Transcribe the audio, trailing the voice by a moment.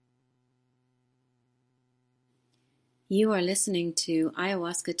You are listening to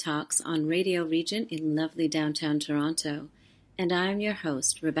Ayahuasca Talks on Radio Regent in lovely downtown Toronto, and I am your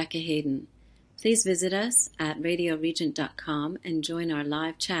host, Rebecca Hayden. Please visit us at radioregent.com and join our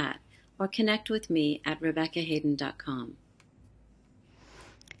live chat, or connect with me at RebeccaHayden.com.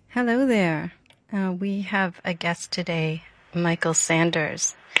 Hello there. We have a guest today, Michael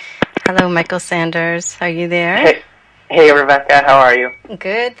Sanders. Hello, Michael Sanders. Are you there? Hey, Rebecca. How are you?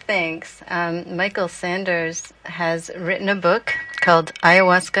 Good, thanks. Michael Sanders has written a book called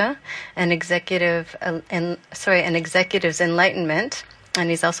Ayahuasca, an executive's enlightenment, and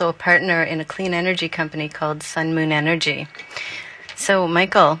he's also a partner in a clean energy company called Sun Moon Energy. So,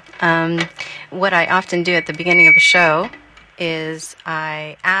 Michael, what I often do at the beginning of a show is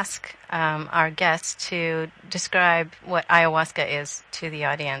I ask our guests to describe what ayahuasca is to the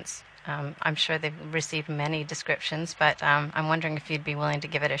audience. I'm sure they've received many descriptions, but I'm wondering if you'd be willing to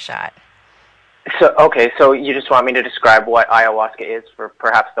give it a shot. So you just want me to describe what ayahuasca is for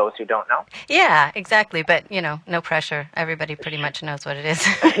perhaps those who don't know? Yeah, exactly. But, no pressure. Everybody pretty much knows what it is.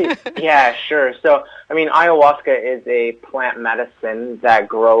 Yeah, sure. So, ayahuasca is a plant medicine that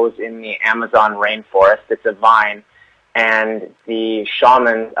grows in the Amazon rainforest. It's a vine, and the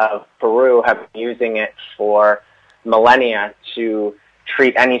shamans of Peru have been using it for millennia to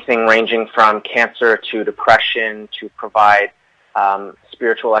treat anything ranging from cancer to depression, to provide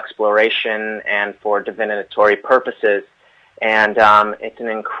spiritual exploration and for divinatory purposes. And it's an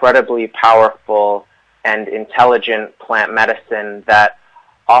incredibly powerful and intelligent plant medicine that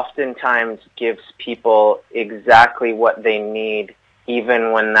oftentimes gives people exactly what they need,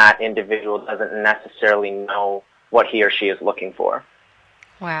 even when that individual doesn't necessarily know what he or she is looking for.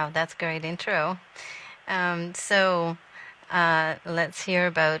 Wow, that's a great intro. Let's hear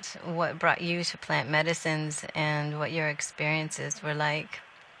about what brought you to plant medicines and what your experiences were like.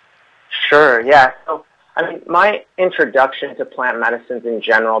 Sure, yeah. So, my introduction to plant medicines in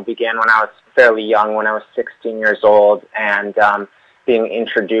general began when I was fairly young, when I was 16 years old, and being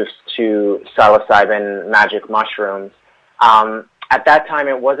introduced to psilocybin magic mushrooms. At that time,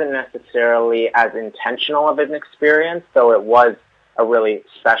 it wasn't necessarily as intentional of an experience, though it was a really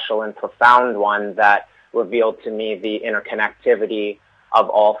special and profound one that revealed to me the interconnectivity of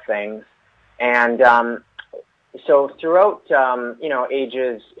all things. And so throughout,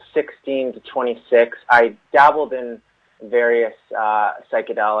 ages 16 to 26, I dabbled in various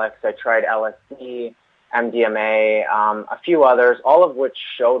psychedelics. I tried LSD, MDMA, a few others, all of which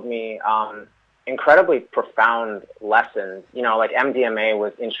showed me incredibly profound lessons. Like MDMA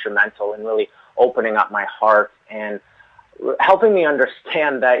was instrumental in really opening up my heart and helping me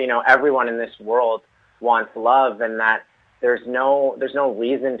understand that, everyone in this world wants love, and that there's no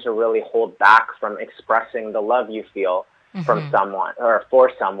reason to really hold back from expressing the love you feel from someone or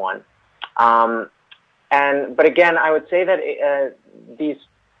for someone. But again, I would say that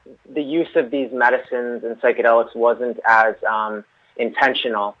the use of these medicines and psychedelics wasn't as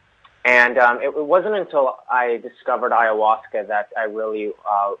intentional. And it wasn't until I discovered ayahuasca that I really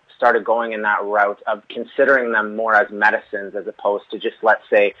started going in that route of considering them more as medicines as opposed to just, let's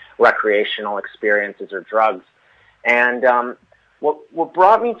say, recreational experiences or drugs. And what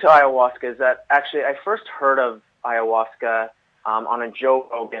brought me to ayahuasca is that actually I first heard of ayahuasca on a Joe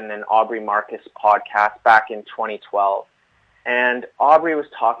Rogan and Aubrey Marcus podcast back in 2012. And Aubrey was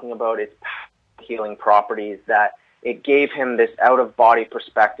talking about its healing properties, that it gave him this out-of-body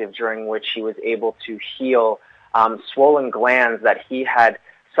perspective during which he was able to heal swollen glands that he had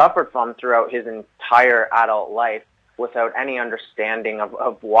suffered from throughout his entire adult life without any understanding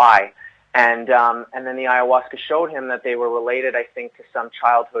of why. And then the ayahuasca showed him that they were related, I think, to some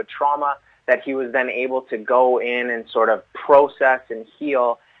childhood trauma that he was then able to go in and sort of process and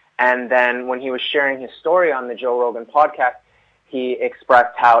heal. And then when he was sharing his story on the Joe Rogan podcast, he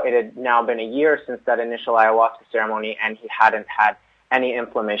expressed how it had now been a year since that initial ayahuasca ceremony, and he hadn't had any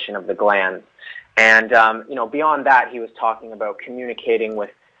inflammation of the glands. And, beyond that, he was talking about communicating with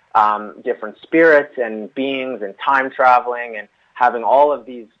different spirits and beings and time traveling and having all of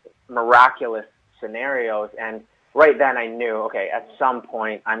these miraculous scenarios. And right then I knew, okay, at some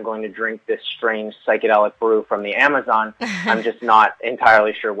point I'm going to drink this strange psychedelic brew from the Amazon. I'm just not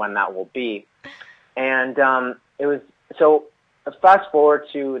entirely sure when that will be. And fast forward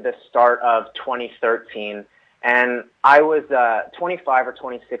to the start of 2013, and I was 25 or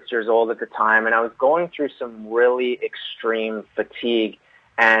 26 years old at the time, and I was going through some really extreme fatigue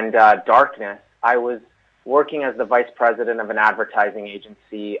and darkness. I was working as the vice president of an advertising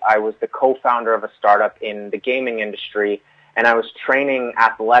agency. I was the co-founder of a startup in the gaming industry, and I was training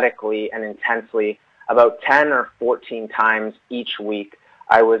athletically and intensely about 10 or 14 times each week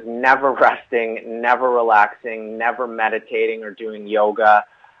I was never resting, never relaxing, never meditating or doing yoga.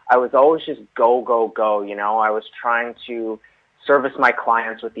 I was always just go, go, go. I was trying to service my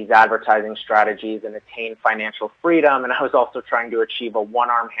clients with these advertising strategies and attain financial freedom. And I was also trying to achieve a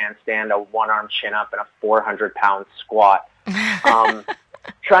one-arm handstand, a one-arm chin-up, and a 400-pound squat.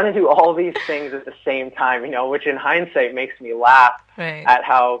 Trying to do all these things at the same time, which in hindsight makes me laugh at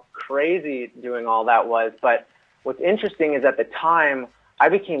how crazy doing all that was. But what's interesting is at the time, I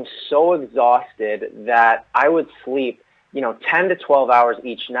became so exhausted that I would sleep 10 to 12 hours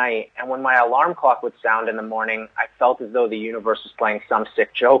each night. And when my alarm clock would sound in the morning, I felt as though the universe was playing some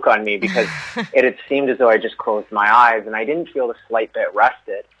sick joke on me because it had seemed as though I just closed my eyes and I didn't feel the slight bit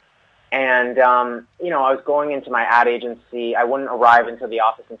rested. And, I was going into my ad agency. I wouldn't arrive into the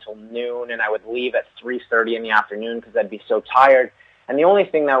office until noon, and I would leave at 3:30 in the afternoon because I'd be so tired. And the only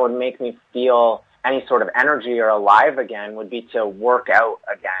thing that would make me feel any sort of energy or alive again would be to work out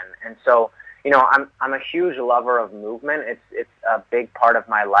again. And so, I'm a huge lover of movement. It's a big part of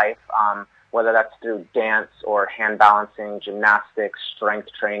my life, whether that's through dance or hand balancing, gymnastics, strength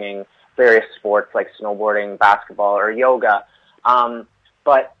training, various sports like snowboarding, basketball, or yoga.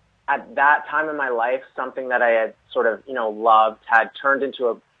 But at that time in my life, something that I had sort of, loved had turned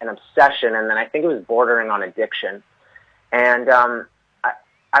into an obsession, and then I think it was bordering on addiction. And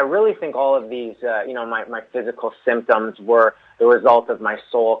I really think all of these, my physical symptoms were the result of my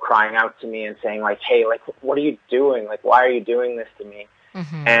soul crying out to me and saying, like, hey, like, what are you doing? Like, why are you doing this to me?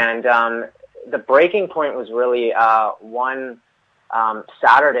 Mm-hmm. And the breaking point was really one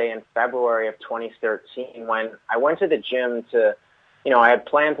Saturday in February of 2013 when I went to the gym to, I had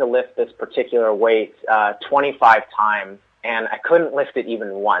planned to lift this particular weight 25 times, and I couldn't lift it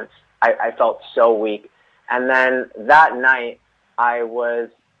even once. I felt so weak. And then that night, I was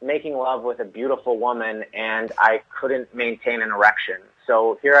making love with a beautiful woman, and I couldn't maintain an erection.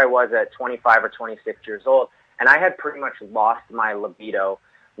 So here I was at 25 or 26 years old, and I had pretty much lost my libido,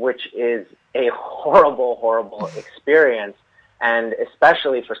 which is a horrible, horrible experience, and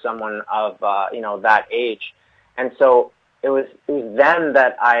especially for someone of, that age. And so it was then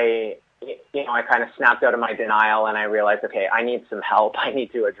that I kind of snapped out of my denial, and I realized, okay, I need some help. I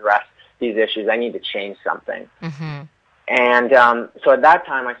need to address these issues. I need to change something. Mm-hmm. And so at that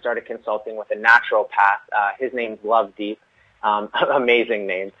time, I started consulting with a naturopath. His name's Lovedeep, amazing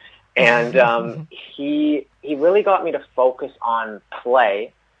name. And he really got me to focus on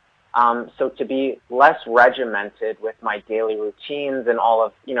play, so to be less regimented with my daily routines and all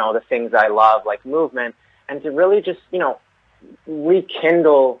of, the things I love, like movement, and to really just,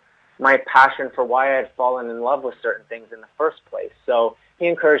 rekindle my passion for why I had fallen in love with certain things in the first place. So he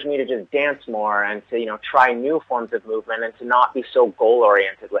encouraged me to just dance more and to, try new forms of movement and to not be so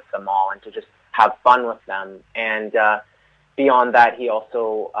goal-oriented with them all and to just have fun with them. And beyond that, we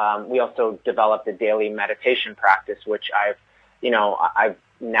also developed a daily meditation practice, which I've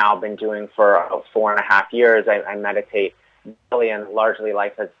now been doing for 4.5 years. I meditate daily, and largely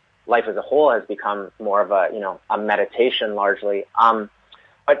life as a whole has become more of a meditation largely.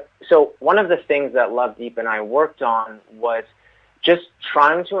 But so one of the things that Lovedeep and I worked on was just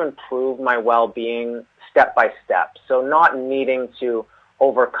trying to improve my well-being step by step. So not needing to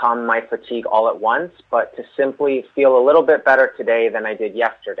overcome my fatigue all at once, but to simply feel a little bit better today than I did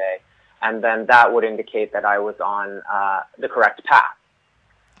yesterday. And then that would indicate that I was on the correct path.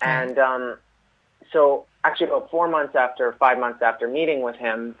 And so actually about 5 months after meeting with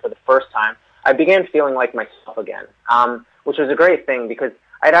him for the first time, I began feeling like myself again, which was a great thing because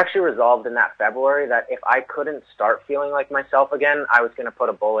I'd actually resolved in that February that if I couldn't start feeling like myself again, I was going to put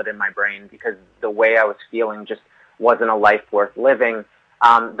a bullet in my brain because the way I was feeling just wasn't a life worth living.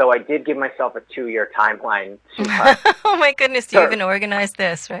 Though I did give myself a 2-year timeline. Oh my goodness, you even organized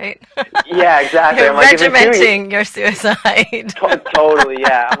this, right? Yeah, exactly. You're regimenting your suicide. Totally,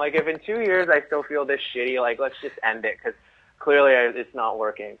 yeah. I'm like, if in 2 years I still feel this shitty, like, let's just end it because clearly it's not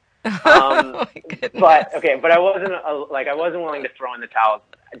working. Oh my goodness. But I wasn't willing to throw in the towel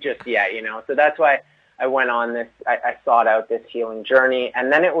just yet, So that's why I went on this. I sought out this healing journey,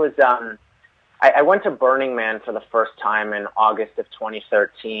 and then it was. I went to Burning Man for the first time in August of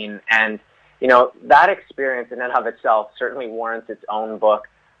 2013, and that experience in and of itself certainly warrants its own book.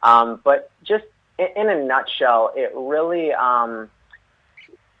 But just in a nutshell, it really.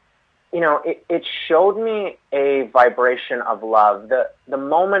 It showed me a vibration of love. The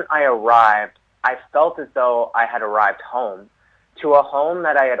moment I arrived, I felt as though I had arrived home, to a home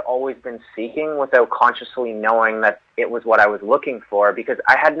that I had always been seeking without consciously knowing that it was what I was looking for, because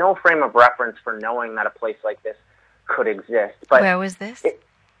I had no frame of reference for knowing that a place like this could exist. But where was this?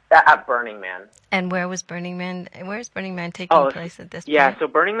 at Burning Man. And where was Burning Man? Where is Burning Man taking place at this point? Yeah, so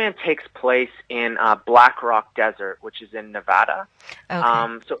Burning Man takes place in Black Rock Desert, which is in Nevada.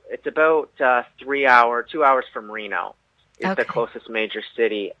 Okay. So it's about 2 hours from Reno. Is the closest major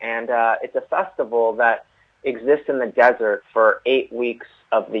city, and it's a festival that exists in the desert for 8 weeks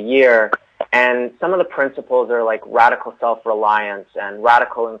of the year. And some of the principles are like radical self-reliance and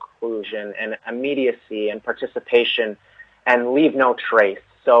radical inclusion and immediacy and participation and leave no trace.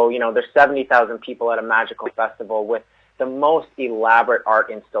 So, you know, there's 70,000 people at a magical festival with the most elaborate art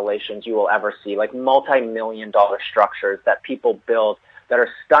installations you will ever see, like multi-million-dollar structures that people build that are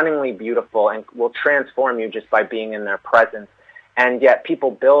stunningly beautiful and will transform you just by being in their presence. And yet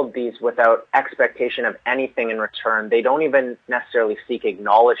people build these without expectation of anything in return. They don't even necessarily seek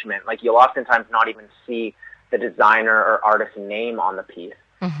acknowledgement. Like, you'll oftentimes not even see the designer or artist's name on the piece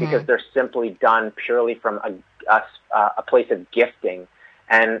because they're simply done purely from a place of gifting.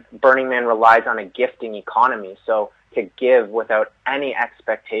 And Burning Man relies on a gifting economy. So to give without any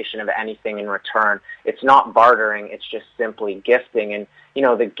expectation of anything in return. It's not bartering, it's just simply gifting. And, you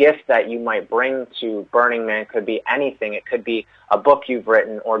know, the gift that you might bring to Burning Man could be anything. It could be a book you've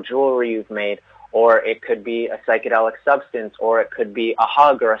written or jewelry you've made, or it could be a psychedelic substance, or it could be a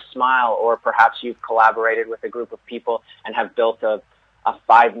hug or a smile, or perhaps you've collaborated with a group of people and have built a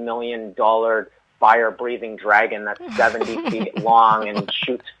 $5 million fire-breathing dragon that's 70 feet long and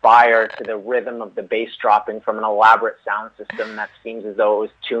shoots fire to the rhythm of the bass dropping from an elaborate sound system that seems as though it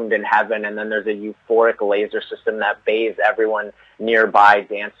was tuned in heaven. And then there's a euphoric laser system that bathes everyone nearby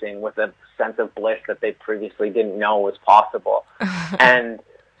dancing with a sense of bliss that they previously didn't know was possible. And,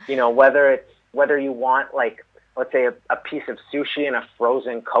 you know, whether you want, like, let's say a piece of sushi and a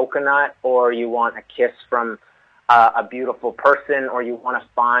frozen coconut, or you want a kiss from a beautiful person, or you want to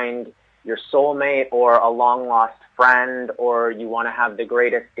find your soulmate or a long-lost friend, or you want to have the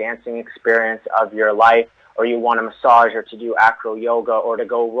greatest dancing experience of your life, or you want a massage, or to do acro yoga, or to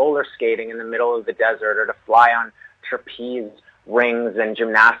go roller skating in the middle of the desert, or to fly on trapeze rings and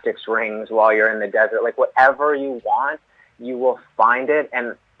gymnastics rings while you're in the desert. Like, whatever you want, you will find it,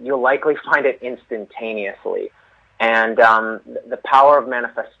 and you'll likely find it instantaneously. And the power of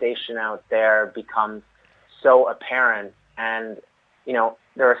manifestation out there becomes so apparent. And, you know,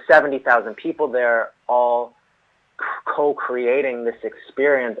 there are 70,000 people there all co-creating this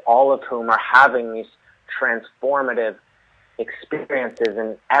experience, all of whom are having these transformative experiences,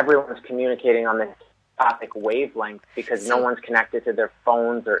 and everyone's communicating on this topic wavelength because no one's connected to their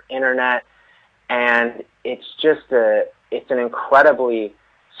phones or internet. And it's just it's an incredibly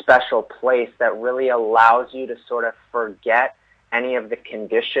special place that really allows you to sort of forget any of the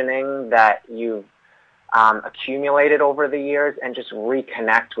conditioning that you've accumulated over the years and just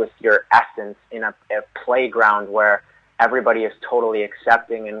reconnect with your essence in a playground where everybody is totally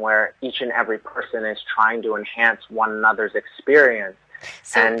accepting and where each and every person is trying to enhance one another's experience.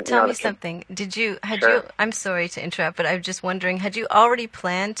 So and, tell me something. I'm sorry to interrupt, but I'm just wondering, had you already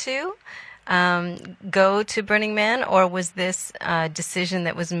planned to go to Burning Man, or was this a decision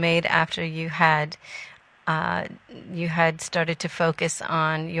that was made after you had started to focus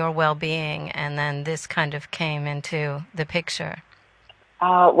on your well-being, and then this kind of came into the picture?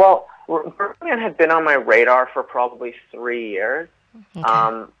 Well, Burning Man had been on my radar for probably 3 years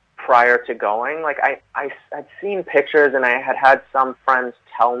prior to going. Like, I'd seen pictures, and I had some friends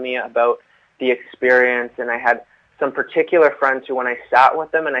tell me about the experience, and I had some particular friends who, when I sat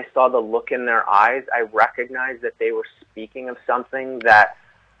with them and I saw the look in their eyes, I recognized that they were speaking of something that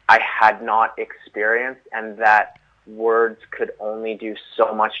I had not experienced and that words could only do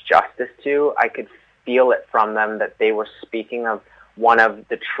so much justice to. I could feel it from them that they were speaking of one of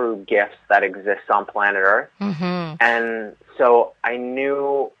the true gifts that exists on planet Earth. And so I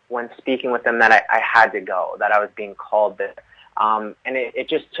knew when speaking with them that I had to go, that I was being called there. And it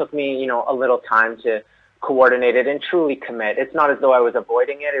just took me, you know, a little time to coordinate it and truly commit. It's not as though I was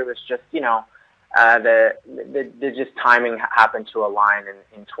avoiding it. It was just, you know, the just timing happened to align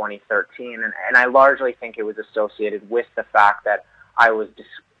in 2013, and I largely think it was associated with the fact that I was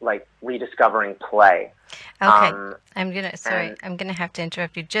rediscovering play. Okay, I'm gonna have to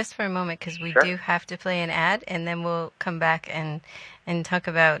interrupt you just for a moment because we do have to play an ad, and then we'll come back and talk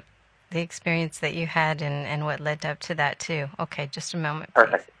about the experience that you had and what led up to that too. Okay, just a moment, please.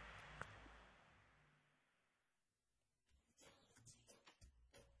 Perfect.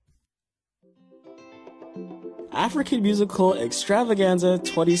 African Musical Extravaganza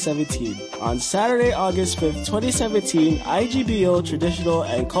 2017. On Saturday, August 5th, 2017, IGBO Traditional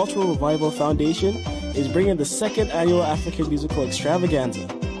and Cultural Revival Foundation is bringing the second annual African Musical Extravaganza.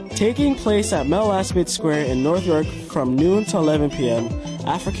 Taking place at Mel Asmith Square in North York from noon to 11 p.m.,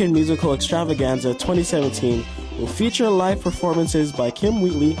 African Musical Extravaganza 2017 will feature live performances by Kim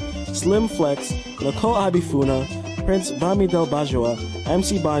Wheatley, Slim Flex, Nicole Abifuna, Prince Bamidel Bajwa,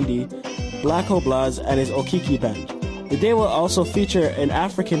 MC Bondi, Black Oblaz, and his Okiki band. The day will also feature an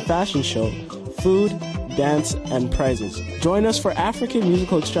African fashion show, food, dance, and prizes. Join us for African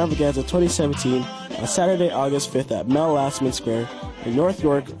Musical Extravaganza 2017 on Saturday, August 5th at Mel Lastman Square in North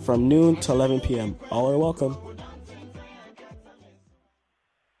York from noon to 11 p.m. All are welcome.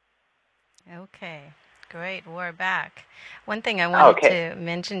 Okay, great. We're back. One thing I wanted to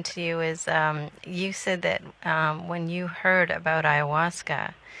mention to you is you said that when you heard about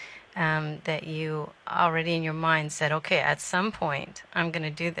ayahuasca, that you already in your mind said, okay, at some point I'm going to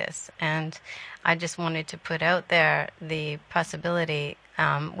do this. And I just wanted to put out there the possibility,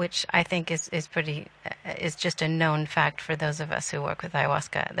 which I think is just a known fact for those of us who work with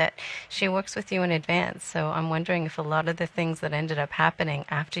ayahuasca, that she works with you in advance. So I'm wondering if a lot of the things that ended up happening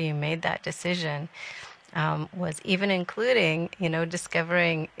after you made that decision was even including,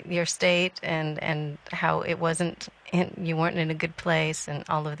 discovering your state and how it wasn't, you weren't in a good place, and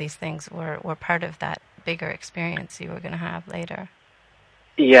all of these things were part of that bigger experience you were going to have later.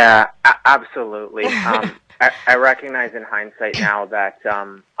 Yeah, absolutely. I recognize in hindsight now that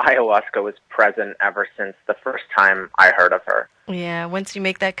ayahuasca was present ever since the first time I heard of her. Yeah, once you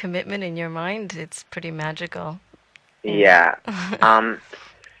make that commitment in your mind, it's pretty magical. Yeah.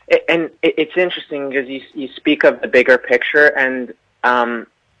 And it's interesting because you speak of the bigger picture, and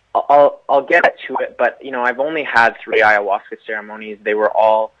I'll get to it, but I've only had 3 ayahuasca ceremonies. They were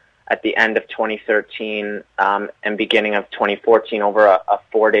all at the end of 2013 and beginning of 2014 over a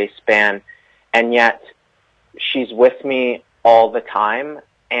 4-day span, and yet she's with me all the time.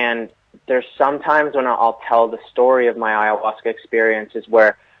 And there's sometimes when I'll tell the story of my ayahuasca experiences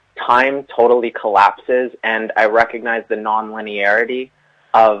where time totally collapses, and I recognize the non-linearity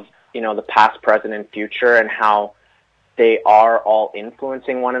of the past, present, and future, and how they are all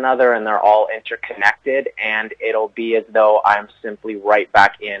influencing one another and they're all interconnected, and it'll be as though I'm simply right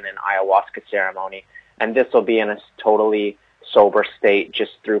back in an ayahuasca ceremony, and this will be in a totally sober state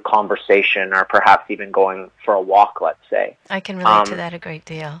just through conversation or perhaps even going for a walk, let's say. I can relate to that a great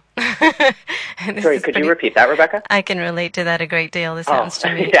deal. Sorry, could you repeat that, Rebecca? I can relate to that a great deal. This happens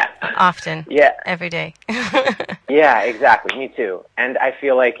to me often, every day. Yeah, exactly. Me too. And I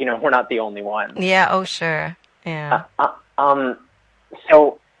feel like, we're not the only ones. Yeah, oh, sure. Yeah.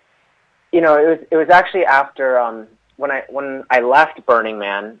 So, it was actually after when I left Burning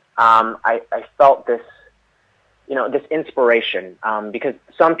Man, I felt this, this inspiration, because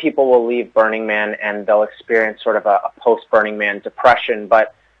some people will leave Burning Man and they'll experience sort of a post-Burning Man depression,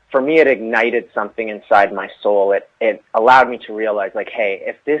 but for me it ignited something inside my soul. It allowed me to realize, like, hey,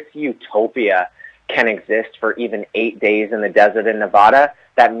 if this utopia can exist for even 8 days in the desert in Nevada,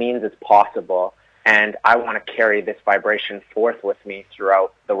 that means it's possible. And I want to carry this vibration forth with me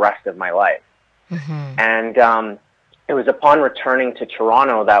throughout the rest of my life. Mm-hmm. And it was upon returning to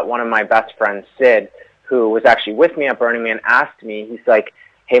Toronto that one of my best friends, Sid, who was actually with me at Burning Man, asked me, he's like,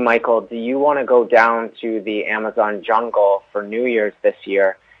 hey, Michael, do you want to go down to the Amazon jungle for New Year's this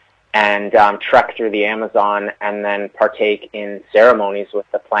year and trek through the Amazon and then partake in ceremonies with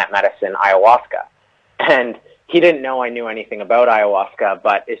the plant medicine ayahuasca? And he didn't know I knew anything about ayahuasca,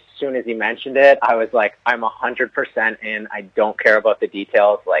 but as soon as he mentioned it, I was like, I'm 100% in. I don't care about the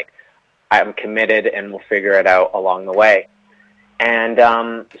details. Like, I'm committed, and we'll figure it out along the way. And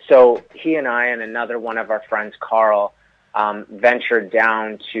so he and I and another one of our friends, Carl, ventured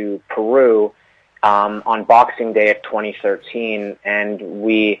down to Peru on Boxing Day of 2013, and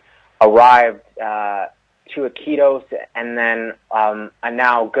we arrived to Iquitos, and then a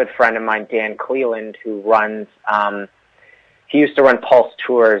now good friend of mine, Dan Cleland, who runs, he used to run Pulse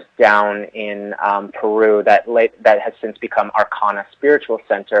Tours down in Peru that has since become Arcana Spiritual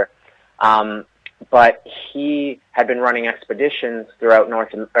Center. But he had been running expeditions throughout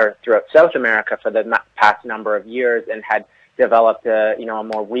South America for the past number of years and had developed a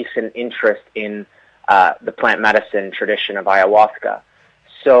more recent interest in the plant medicine tradition of ayahuasca.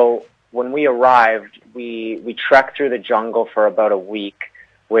 So when we arrived, we trekked through the jungle for about a week,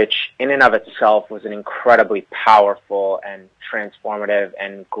 which in and of itself was an incredibly powerful and transformative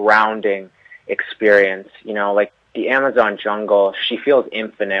and grounding experience. Like the Amazon jungle, she feels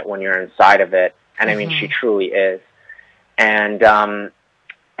infinite when you're inside of it. And I mean, she truly is. And after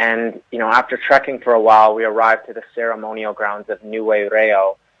trekking for a while, we arrived to the ceremonial grounds of Nue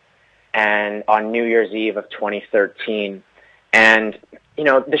Reo and on New Year's Eve of 2013. And,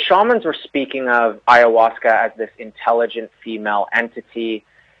 the shamans were speaking of ayahuasca as this intelligent female entity.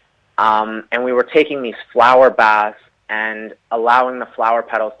 And we were taking these flower baths, and allowing the flower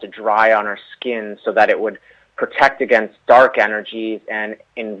petals to dry on our skin so that it would protect against dark energies and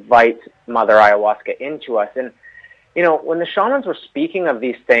invite Mother Ayahuasca into us. And, you know, when the shamans were speaking of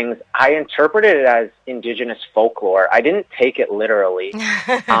these things, I interpreted it as indigenous folklore. I didn't take it literally.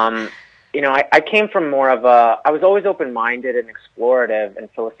 You know, I came from I was always open-minded and explorative and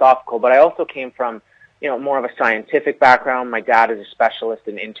philosophical, but I also came from, you know, more of a scientific background. My dad is a specialist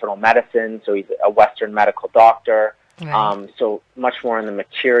in internal medicine, so he's a Western medical doctor, right. So much more in the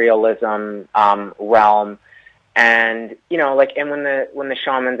materialism realm. And, you know, like, and when the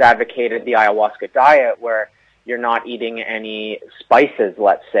shamans advocated the ayahuasca diet, where you're not eating any spices,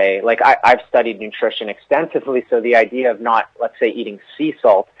 let's say, like I've studied nutrition extensively, so the idea of not, let's say, eating sea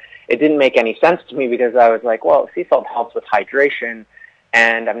salt, it didn't make any sense to me, because I was like, well, sea salt helps with hydration,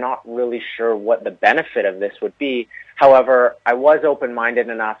 and I'm not really sure what the benefit of this would be. However, I was open-minded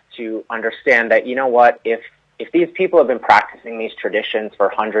enough to understand that, you know what, if these people have been practicing these traditions for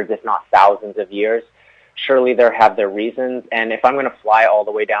hundreds, if not thousands of years, surely they have their reasons. And if I'm going to fly all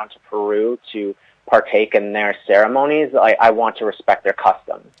the way down to Peru to partake in their ceremonies, I want to respect their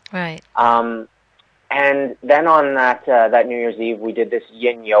customs. Right. And then on that New Year's Eve, we did this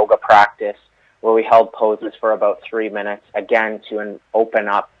yin yoga practice where we held poses for about 3 minutes, again, to open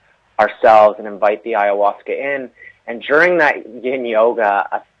up ourselves and invite the ayahuasca in. And during that yin yoga,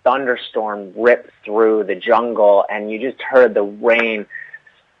 a thunderstorm ripped through the jungle, and you just heard the rain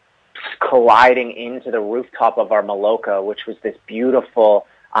colliding into the rooftop of our maloka, which was this beautiful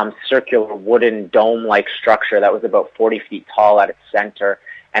circular wooden dome-like structure that was about 40 feet tall at its center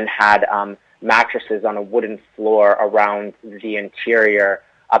and had mattresses on a wooden floor around the interior,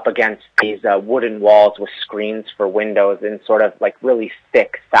 up against these wooden walls with screens for windows and sort of like really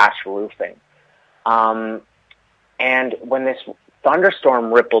thick thatch roofing. And when this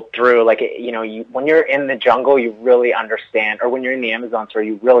thunderstorm rippled through, like, you know, when you're in the jungle, you really understand, or when you're in the Amazon story,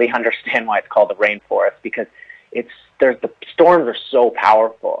 you really understand why it's called the rainforest, because the storms are so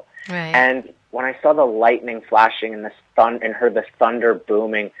powerful. Right. And when I saw the lightning flashing and heard the thunder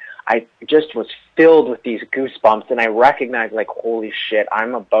booming, I just was filled with these goosebumps, and I recognized, like, holy shit,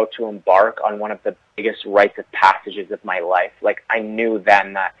 I'm about to embark on one of the biggest rites of passages of my life. Like, I knew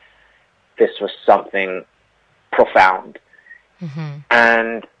then that this was something profound. Mm-hmm.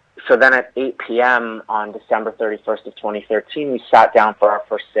 And so then at 8 p.m. on December 31st of 2013, we sat down for our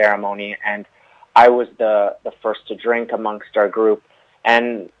first ceremony, and I was the first to drink amongst our group.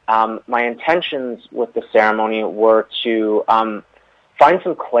 And my intentions with the ceremony were to find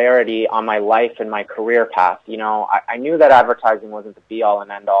some clarity on my life and my career path. You know, I knew that advertising wasn't the be-all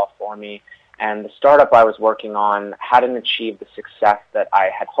and end-all for me, and the startup I was working on hadn't achieved the success that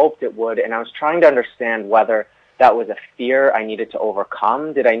I had hoped it would, and I was trying to understand whether that was a fear I needed to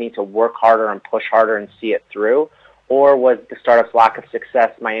overcome. Did I need to work harder and push harder and see it through? Or was the startup's lack of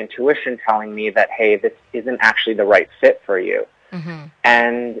success my intuition telling me that, hey, this isn't actually the right fit for you? Mm-hmm.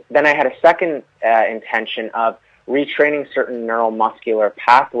 And then I had a second intention of retraining certain neuromuscular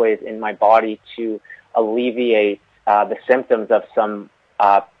pathways in my body to alleviate the symptoms of some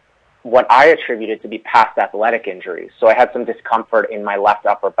what I attributed to be past athletic injuries. So I had some discomfort in my left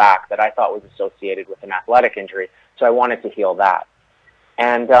upper back that I thought was associated with an athletic injury, so I wanted to heal that.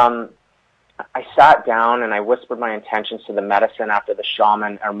 And I sat down and I whispered my intentions to the medicine after the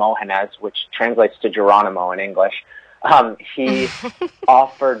shaman, Hermogenes, which translates to Geronimo in English. He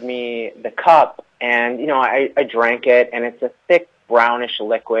offered me the cup, and, you know, I drank it, and it's a thick brownish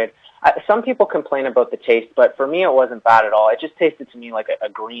liquid. Some people complain about the taste, but for me it wasn't bad at all. It just tasted to me like a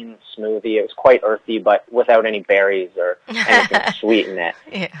green smoothie. It was quite earthy, but without any berries or anything sweet in it.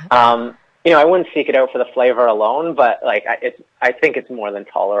 Yeah. You know, I wouldn't seek it out for the flavor alone, but like I think it's more than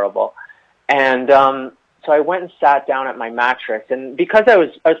tolerable. And so I went and sat down at my mattress, and because I was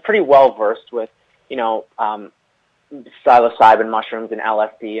pretty well versed with, you know, psilocybin mushrooms and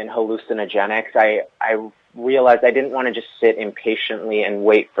LSD and hallucinogenics, I realized I didn't want to just sit impatiently and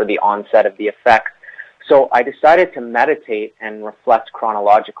wait for the onset of the effects. So I decided to meditate and reflect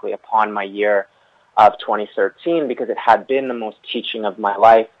chronologically upon my year of 2013, because it had been the most teaching of my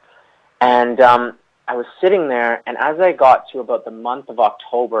life. And I was sitting there, and as I got to about the month of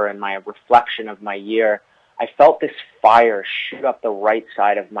October in my reflection of my year, I felt this fire shoot up the right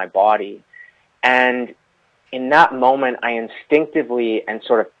side of my body. And in that moment, I instinctively and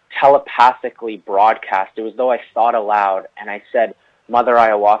sort of telepathically broadcast. It was though I thought aloud, and I said, Mother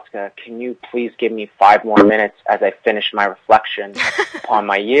Ayahuasca, can you please give me 5 more minutes as I finish my reflection upon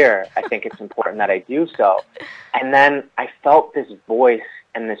my year? I think it's important that I do so. And then I felt this voice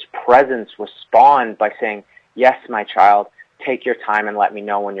and this presence respond by saying, yes, my child, take your time and let me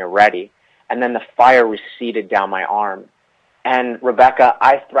know when you're ready. and then the fire receded down my arm. And Rebecca,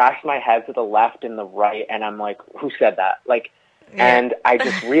 I thrashed my head to the left and the right, and I'm like, who said that? Like, yeah. And I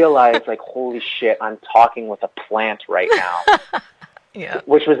just realized, like, holy shit, I'm talking with a plant right now. Yeah.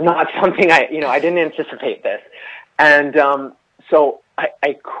 Which was not something I didn't anticipate this. And so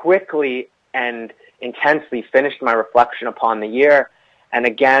I quickly and intensely finished my reflection upon the year. And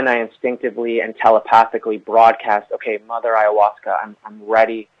again, I instinctively and telepathically broadcast, okay, Mother Ayahuasca, I'm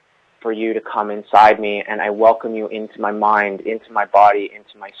ready for you to come inside me, and I welcome you into my mind, into my body,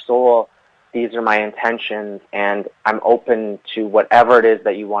 into my soul. These are my intentions, and I'm open to whatever it is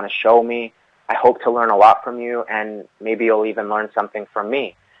that you want to show me. I hope to learn a lot from you, and maybe you'll even learn something from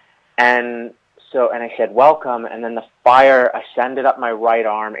me. And I said, welcome, and then the fire ascended up my right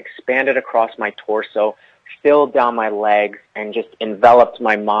arm, expanded across my torso, filled down my legs, and just enveloped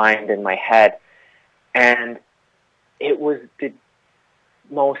my mind and my head. And it was the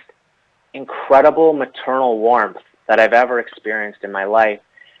most incredible maternal warmth that I've ever experienced in my life.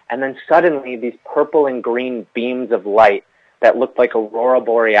 And then suddenly these purple and green beams of light that looked like Aurora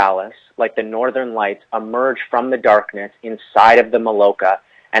Borealis, like the northern lights, emerged from the darkness inside of the Maloka,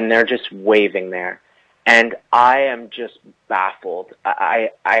 and they're just waving there. And I am just baffled.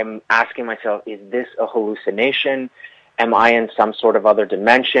 I'm asking myself, is this a hallucination? Am I in some sort of other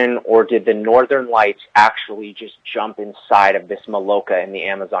dimension? Or did the northern lights actually just jump inside of this Maloka in the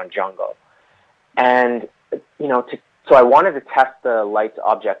Amazon jungle? And, so I wanted to test the light's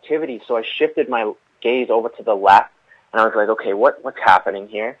objectivity, so I shifted my gaze over to the left, and I was like, okay, what's happening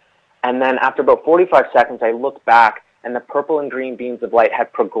here? And then after about 45 seconds, I looked back, and the purple and green beams of light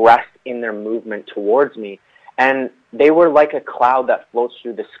had progressed in their movement towards me. And they were like a cloud that floats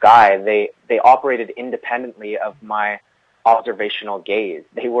through the sky. They operated independently of my observational gaze.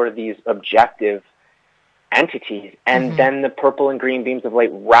 They were these objective entities. And then the purple and green beams of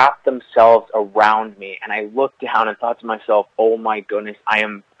light wrapped themselves around me. And I looked down and thought to myself, oh my goodness, I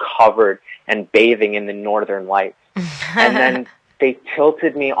am covered and bathing in the northern lights. And then they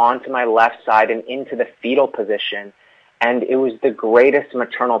tilted me onto my left side and into the fetal position. And it was the greatest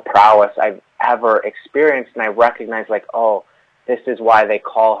maternal prowess I've ever experienced. And I recognized, like, oh, this is why they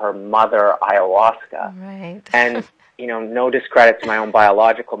call her Mother Ayahuasca. Right. And, no discredit to my own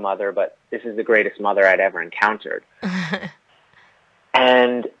biological mother, but this is the greatest mother I'd ever encountered.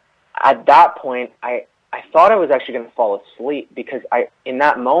 And at that point, I thought I was actually going to fall asleep, because in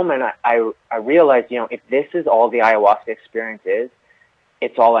that moment, I realized, if this is all the ayahuasca experience is,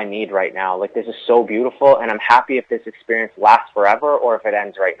 it's all I need right now. Like, this is so beautiful, and I'm happy if this experience lasts forever or if it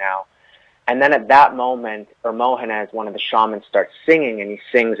ends right now. And then at that moment, Hermogenes, one of the shamans, starts singing, and he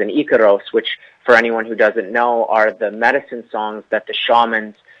sings an Icaros, which, for anyone who doesn't know, are the medicine songs that the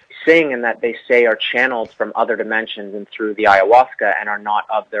shamans sing and that they say are channeled from other dimensions and through the ayahuasca and are not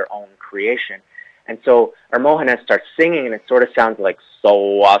of their own creation. And so Hermogenes starts singing, and it sort of sounds like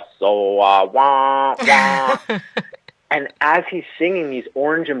soa, soa, wah, wah. And as he's singing, these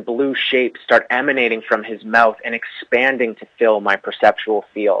orange and blue shapes start emanating from his mouth and expanding to fill my perceptual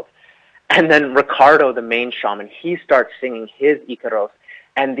field. And then Ricardo, the main shaman, he starts singing his Icaros,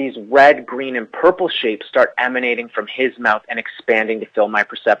 and these red, green, and purple shapes start emanating from his mouth and expanding to fill my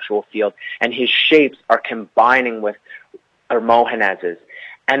perceptual field. And his shapes are combining with Hermogenes's.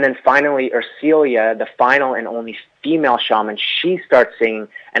 And then finally, Ercilia, the final and only female shaman, she starts singing,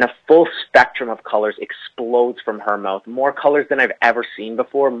 and a full spectrum of colors explodes from her mouth. More colors than I've ever seen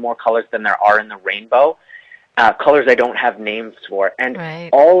before, more colors than there are in the rainbow. Colors I don't have names for. And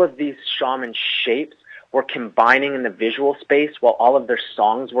all of these shaman shapes were combining in the visual space, while all of their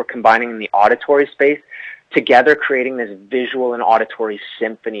songs were combining in the auditory space, together creating this visual and auditory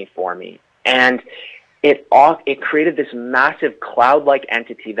symphony for me. And it created this massive cloud-like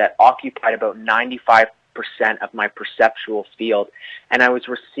entity that occupied about 95% of my perceptual field. And I was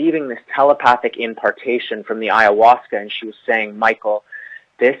receiving this telepathic impartation from the ayahuasca, and she was saying, Michael,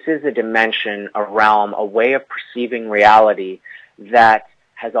 this is a dimension, a realm, a way of perceiving reality that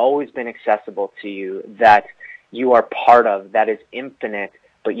has always been accessible to you, that you are part of, that is infinite,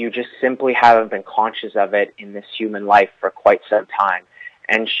 but you just simply haven't been conscious of it in this human life for quite some time.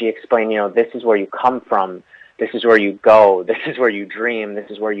 And she explained, this is where you come from, this is where you go, this is where you dream, this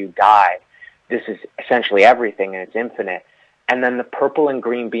is where you die. This is essentially everything, and it's infinite. And then the purple and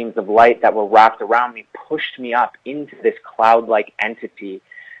green beams of light that were wrapped around me pushed me up into this cloud-like entity,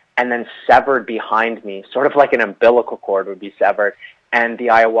 and then severed behind me, sort of like an umbilical cord would be severed. And the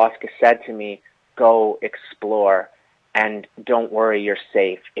ayahuasca said to me, go explore, and don't worry, you're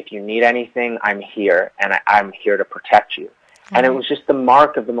safe. If you need anything, I'm here, and I'm here to protect you. Mm-hmm. And it was just the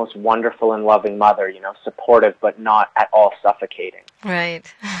mark of the most wonderful and loving mother, supportive but not at all suffocating.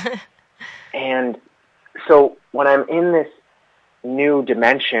 Right. And so when I'm in this new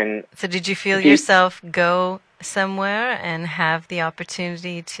dimension... So did you feel yourself go somewhere and have the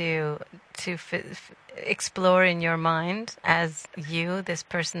opportunity to explore in your mind as you, this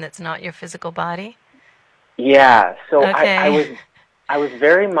person that's not your physical body? Yeah, so okay. I was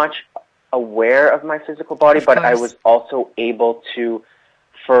very much aware of my physical body, but I was also able to,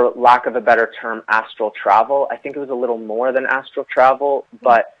 for lack of a better term, astral travel. I think it was a little more than astral travel,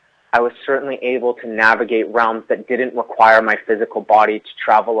 but I was certainly able to navigate realms that didn't require my physical body to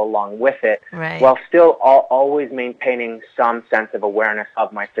travel along with it, while still always maintaining some sense of awareness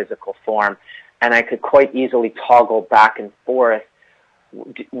of my physical form. And I could quite easily toggle back and forth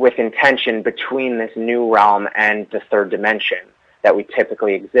with intention between this new realm and the third dimension that we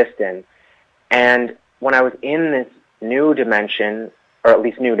typically exist in. And when I was in this new dimension, or at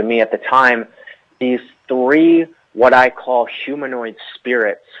least new to me at the time, these three, what I call humanoid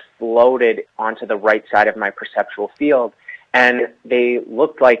spirits, floated onto the right side of my perceptual field. And they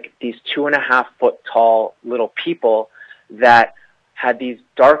looked like these 2.5 foot tall little people that had these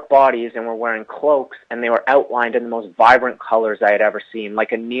dark bodies and were wearing cloaks, and they were outlined in the most vibrant colors I had ever seen,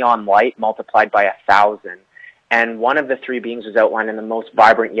 like a neon light multiplied by 1,000. And one of the three beings was outlined in the most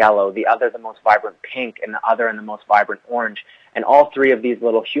vibrant yellow, the other the most vibrant pink, and the other in the most vibrant orange. And all three of these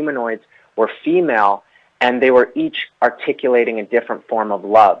little humanoids were female, and they were each articulating a different form of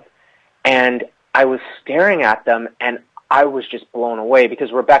love. And I was staring at them, and I was just blown away,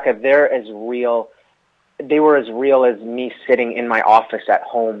 because, Rebecca, they were as real as me sitting in my office at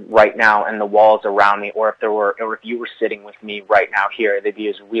home right now and the walls around me, or if you were sitting with me right now here, they'd be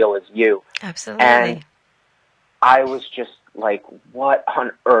as real as you. Absolutely. And I was just like, what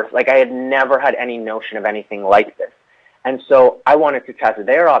on earth? Like, I had never had any notion of anything like this. And so I wanted to test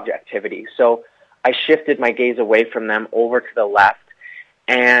their objectivity. So I shifted my gaze away from them over to the left,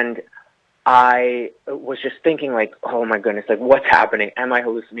 and I was just thinking, like, oh my goodness, like, what's happening? Am I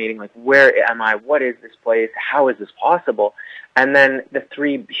hallucinating? Like, where am I? What is this place? How is this possible? And then the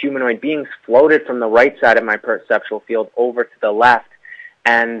three humanoid beings floated from the right side of my perceptual field over to the left,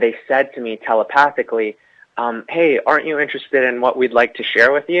 and they said to me telepathically, hey, aren't you interested in what we'd like to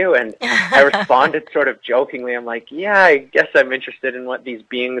share with you? And I responded sort of jokingly. I'm like, yeah, I guess I'm interested in what these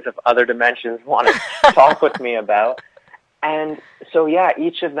beings of other dimensions want to talk with me about. And so, yeah,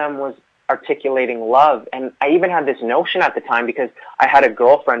 each of them was articulating love. And I even had this notion at the time, because I had a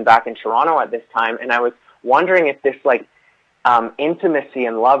girlfriend back in Toronto at this time, and I was wondering if this, like, intimacy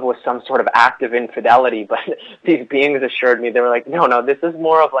and love was some sort of act of infidelity, but these beings assured me, they were like, no, this is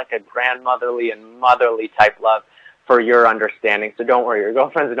more of like a grandmotherly and motherly type love for your understanding, so don't worry, your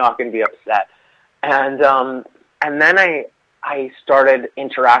girlfriend's not going to be upset. And then I started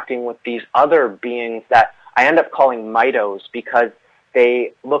interacting with these other beings that I end up calling mitos, because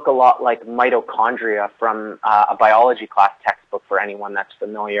they look a lot like mitochondria from a biology class textbook for anyone that's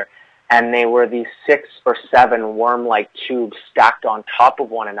familiar. And they were these 6 or 7 worm-like tubes stacked on top of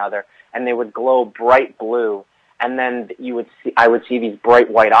one another, and they would glow bright blue. And then I would see these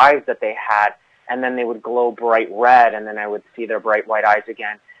bright white eyes that they had, and then they would glow bright red, and then I would see their bright white eyes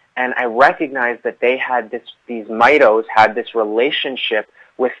again. And I recognized that they had these mitos had this relationship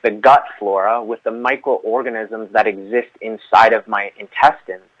with the gut flora, with the microorganisms that exist inside of my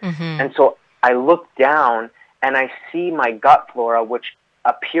intestines. Mm-hmm. And so I look down, and I see my gut flora, which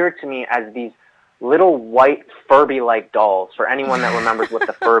appeared to me as these little white Furby-like dolls. For anyone that remembers what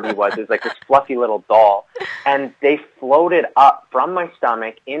the Furby was, it was like this fluffy little doll. And they floated up from my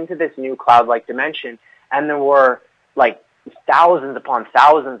stomach into this new cloud-like dimension, and there were like thousands upon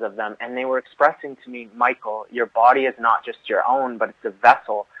thousands of them, and they were expressing to me, Michael, your body is not just your own, but it's a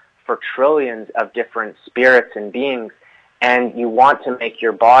vessel for trillions of different spirits and beings, and you want to make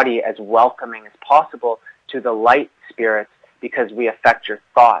your body as welcoming as possible to the light spirits, because we affect your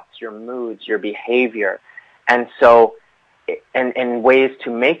thoughts, your moods, your behavior. And so, and ways to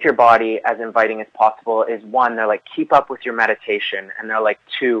make your body as inviting as possible is, 1, they're like, keep up with your meditation. And they're like,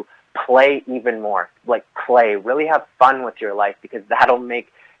 2, play even more. Like, play. Really have fun with your life, because that'll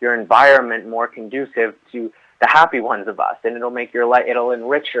make your environment more conducive to the happy ones of us. And it'll make your life, it'll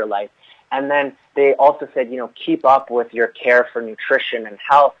enrich your life. And then they also said, keep up with your care for nutrition and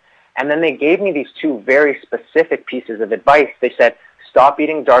health. And then they gave me these 2 very specific pieces of advice. They said, stop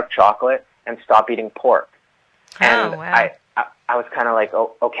eating dark chocolate and stop eating pork. And wow. I was kind of like,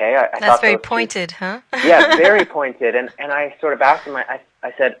 oh, okay. I That's thought very pointed, huh? Yeah, very pointed. And I sort of asked them, I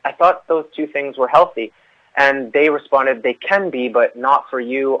said, I thought those 2 things were healthy. And they responded, they can be, but not for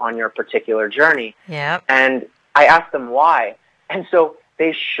you on your particular journey. Yeah. And I asked them why. And so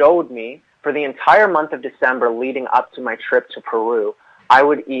they showed me, for the entire month of December leading up to my trip to Peru, I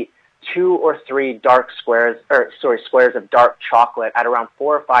would eat 2 or 3 squares of dark chocolate at around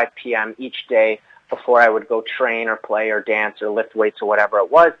 4 or 5 p.m. each day before I would go train or play or dance or lift weights or whatever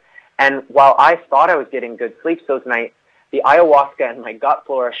it was. And while I thought I was getting good sleeps those nights, the ayahuasca and my gut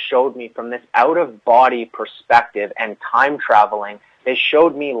flora showed me from this out-of-body perspective and time traveling. They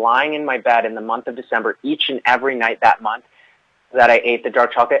showed me lying in my bed in the month of December each and every night that month that I ate the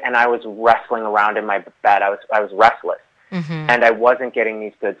dark chocolate, and I was wrestling around in my bed. I was restless, and I wasn't getting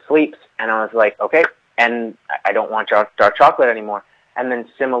these good sleeps. And I was like, okay, and I don't want dark chocolate anymore. And then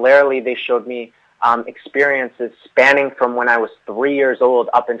similarly, they showed me experiences spanning from when I was 3 years old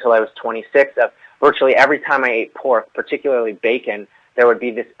up until I was 26 of virtually every time I ate pork, particularly bacon, there would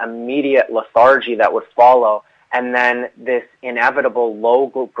be this immediate lethargy that would follow, and then this inevitable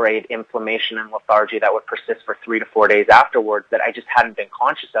low-grade inflammation and lethargy that would persist for 3 to 4 days afterwards that I just hadn't been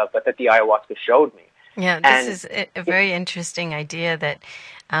conscious of, but that the ayahuasca showed me. Yeah, this is a very interesting idea that,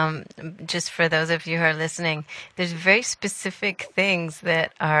 just for those of you who are listening, there's very specific things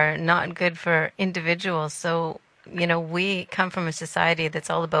that are not good for individuals. So, you know, we come from a society that's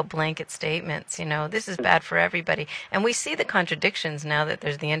all about blanket statements, you know, this is bad for everybody. And we see the contradictions now that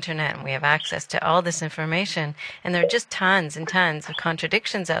there's the internet and we have access to all this information. And there are just tons and tons of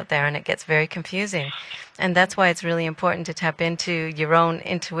contradictions out there, and it gets very confusing. And that's why it's really important to tap into your own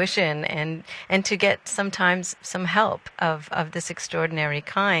intuition and to get sometimes some help of this extraordinary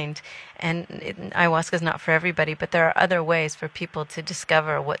kind. And ayahuasca is not for everybody, but there are other ways for people to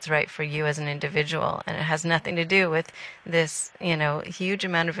discover what's right for you as an individual. And it has nothing to do with this, you know, huge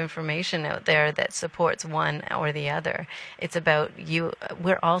amount of information out there that supports one or the other. It's about you.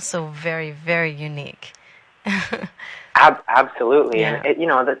 We're also very, very unique. Absolutely. Yeah.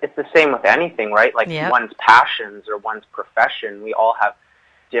 And, it's the same with anything, right? Like one's passions or one's profession, we all have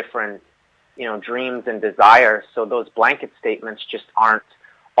different, dreams and desires. So those blanket statements just aren't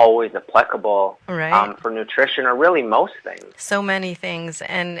always applicable for nutrition or really most things. So many things.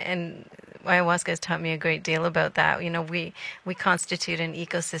 And ayahuasca has taught me a great deal about that. You know, we constitute an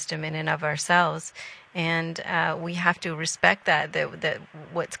ecosystem in and of ourselves. And we have to respect that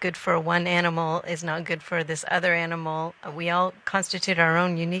what's good for one animal is not good for this other animal. We all constitute our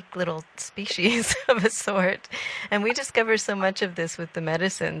own unique little species of a sort. And we discover so much of this with the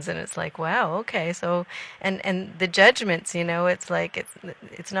medicines. And it's like, wow, okay. So, and the judgments, it's like,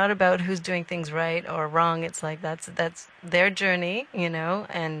 it's not about who's doing things right or wrong. It's like, that's their journey,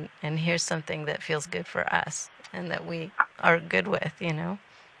 and here's something that feels good for us and that we are good with,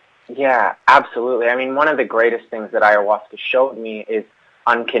 Yeah, absolutely. I mean, one of the greatest things that ayahuasca showed me is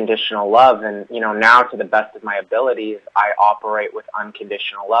unconditional love. And, now to the best of my abilities, I operate with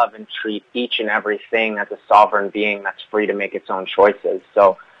unconditional love and treat each and everything as a sovereign being that's free to make its own choices.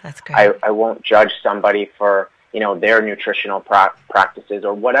 So that's great. I won't judge somebody for, their nutritional practices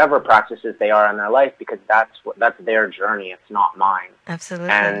or whatever practices they are in their life, because that's their journey. It's not mine. Absolutely.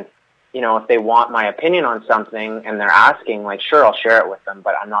 And if they want my opinion on something and they're asking, like, sure, I'll share it with them,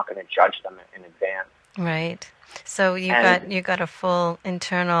 but I'm not going to judge them in advance. Right. So you got a full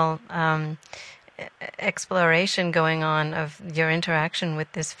internal exploration going on of your interaction with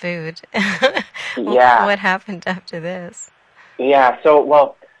this food. Yeah. What happened after this? Yeah. So,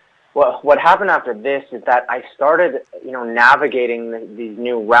 well, what happened after this is that I started, navigating these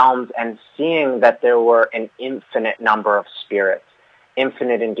new realms and seeing that there were an infinite number of spirits.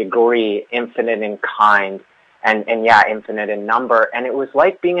 Infinite in degree, infinite in kind, and infinite in number. And it was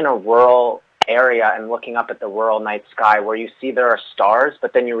like being in a rural area and looking up at the rural night sky where you see there are stars,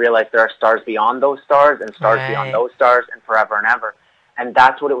 but then you realize there are stars beyond those stars and stars beyond those stars and forever and ever. And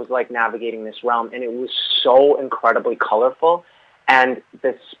that's what it was like navigating this realm. And it was so incredibly colorful. And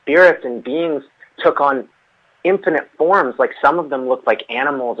the spirits and beings took on infinite forms. Like some of them looked like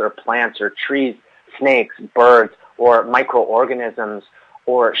animals or plants or trees, snakes, birds, or microorganisms,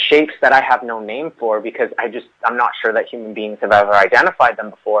 or shapes that I have no name for because I'm not sure that human beings have ever identified them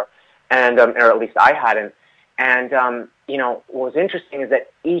before, and or at least I hadn't. And what was interesting is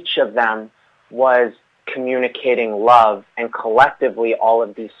that each of them was communicating love, and collectively all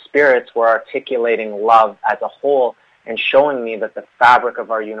of these spirits were articulating love as a whole and showing me that the fabric of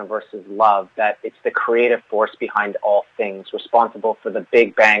our universe is love, that it's the creative force behind all things, responsible for the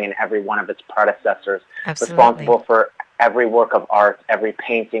Big Bang and every one of its predecessors, Absolutely. Responsible for every work of art, every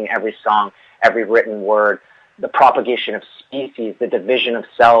painting, every song, every written word, the propagation of species, the division of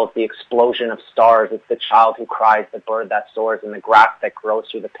cells, the explosion of stars. It's the child who cries, the bird that soars, and the grass that grows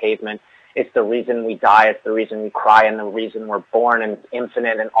through the pavement. It's the reason we die, it's the reason we cry, and the reason we're born, and it's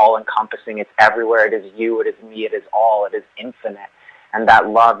infinite and all-encompassing. It's everywhere. It is you, it is me, it is all, it is infinite. And that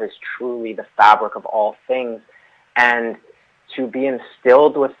love is truly the fabric of all things. And to be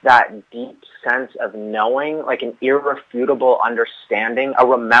instilled with that deep sense of knowing, like an irrefutable understanding, a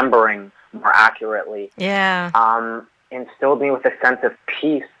remembering more accurately, instilled me with a sense of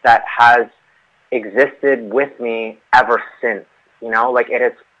peace that has existed with me ever since. Like it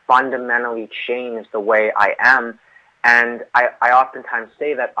has fundamentally changed the way I am. And I oftentimes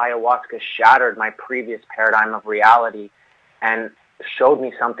say that ayahuasca shattered my previous paradigm of reality and showed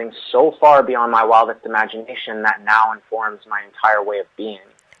me something so far beyond my wildest imagination that now informs my entire way of being.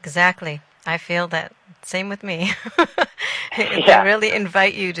 Exactly. I feel that. Same with me. They really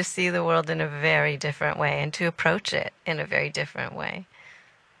invite you to see the world in a very different way and to approach it in a very different way.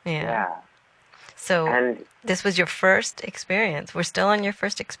 Yeah. So this was your first experience. We're still on your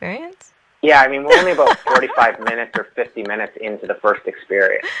first experience? Yeah, I mean, we're only about 45 minutes or 50 minutes into the first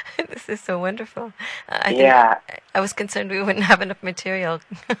experience. This is so wonderful. I was concerned we wouldn't have enough material.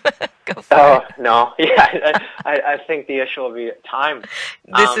 Go for it. No. Yeah, I think the issue will be time.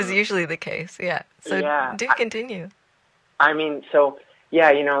 This is usually the case, So do continue. I mean,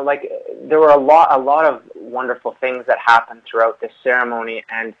 like there were a lot of wonderful things that happened throughout this ceremony,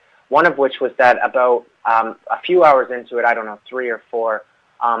 and one of which was that about a few hours into it, I don't know, 3 or 4,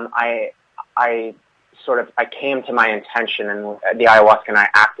 I came to my intention, and the ayahuasca, and I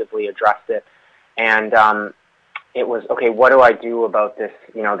actively addressed it. And it was, okay, what do I do about this,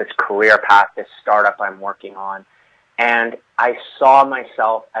 this career path, this startup I'm working on? And I saw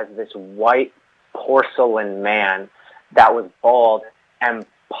myself as this white porcelain man that was bald and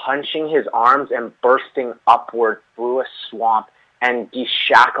punching his arms and bursting upward through a swamp and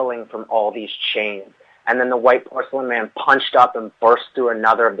deshackling from all these chains. And then the white porcelain man punched up and burst through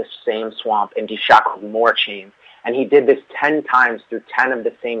another of the same swamp and deshackled more chains. And he did this 10 times through 10 of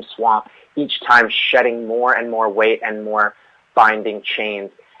the same swamp, each time shedding more and more weight and more binding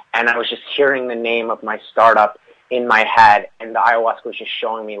chains. And I was just hearing the name of my startup in my head, and the ayahuasca was just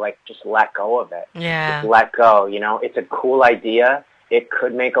showing me, like, just let go of it. Yeah. Just let go, It's a cool idea. It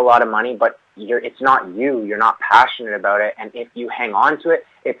could make a lot of money, but it's not you. You're not passionate about it. And if you hang on to it,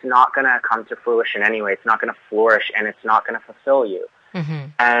 it's not going to come to fruition anyway. It's not going to flourish, and it's not going to fulfill you. Mm-hmm.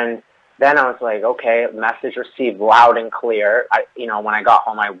 And then I was like, okay, message received loud and clear. When I got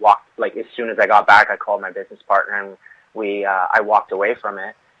home, I walked, like, as soon as I got back, I called my business partner, and I walked away from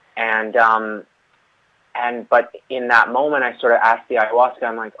it. But in that moment, I sort of asked the ayahuasca,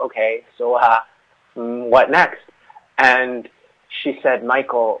 I'm like, okay, so what next? And she said,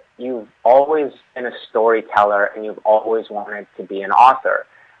 Michael, you've always been a storyteller, and you've always wanted to be an author.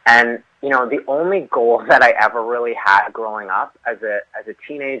 And, the only goal that I ever really had growing up as a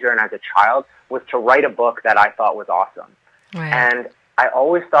teenager and as a child was to write a book that I thought was awesome. Right. And I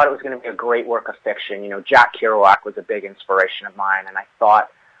always thought it was going to be a great work of fiction. Jack Kerouac was a big inspiration of mine, and I thought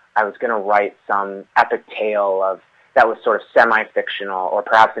I was going to write some epic tale that was sort of semi-fictional or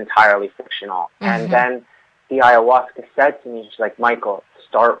perhaps entirely fictional. Mm-hmm. And then the ayahuasca said to me, she's like, Michael,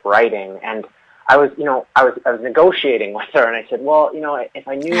 start writing. And I was negotiating with her, and I said, well, if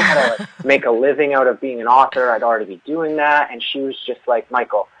I knew how to make a living out of being an author, I'd already be doing that. And she was just like,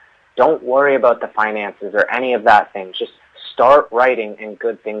 Michael, don't worry about the finances or any of that thing. Just start writing, and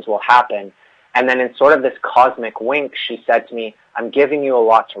good things will happen. And then in sort of this cosmic wink, she said to me, I'm giving you a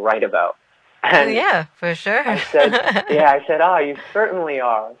lot to write about. And yeah, for sure. I said, you certainly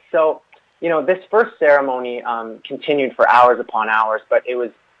are. So, this first ceremony continued for hours upon hours, but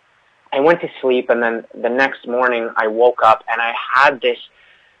I went to sleep, and then the next morning I woke up, and I had this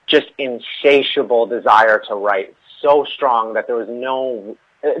just insatiable desire to write, so strong that there was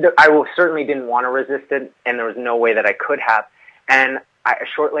I certainly didn't want to resist it, and there was no way that I could have. And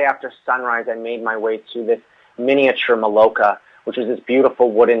shortly after sunrise, I made my way to this miniature Maloka, which was this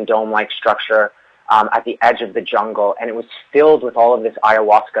beautiful wooden dome-like structure at the edge of the jungle, and it was filled with all of this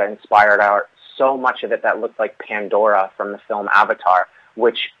ayahuasca-inspired art, so much of it that looked like Pandora from the film Avatar,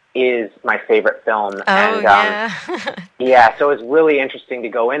 which is my favorite film. Oh, and, yeah, so it was really interesting to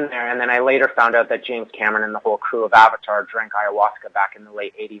go in there, and then I later found out that James Cameron and the whole crew of Avatar drank ayahuasca back in the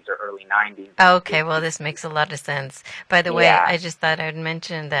late 80s or early 90s. Okay, well, this makes a lot of sense. By the way, I just thought I would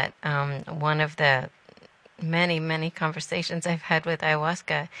mention that one of the many, many conversations I've had with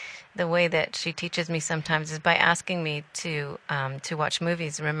ayahuasca, the way that she teaches me sometimes is by asking me to watch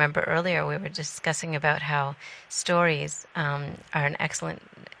movies. Remember earlier we were discussing about how stories are an excellent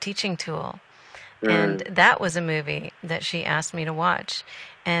teaching tool. And that was a movie that she asked me to watch.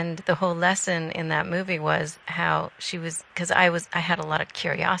 And the whole lesson in that movie was how she was, because I had a lot of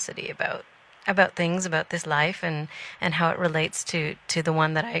curiosity about things about this life and how it relates to the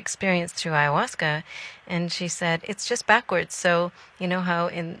one that I experienced through ayahuasca. And she said, it's just backwards. So you know how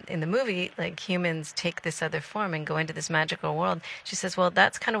in the movie, like, humans take this other form and go into this magical world. She says, well,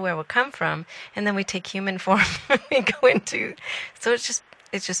 that's kind of where we come from. And then we take human form and we go into, so it's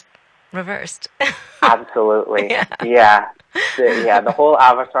just reversed. Absolutely. Yeah. The whole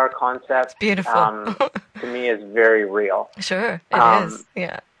avatar concept, it's beautiful. To me, is very real. Sure, it is.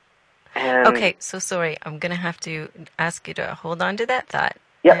 Yeah. And okay, so sorry, I'm going to have to ask you to hold on to that thought.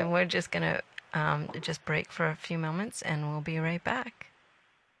 Yep. And we're just going to just break for a few moments, and we'll be right back.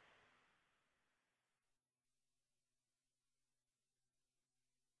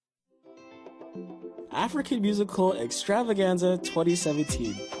 African Musical Extravaganza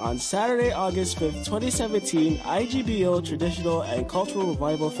 2017. On Saturday, August 5th, 2017, IGBO Traditional and Cultural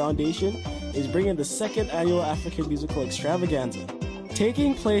Revival Foundation is bringing the second annual African Musical Extravaganza.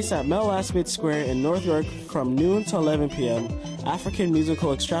 Taking place at Mel Last Square in North York from noon to 11 p.m., African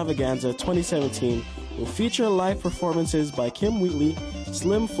Musical Extravaganza 2017 will feature live performances by Kim Wheatley,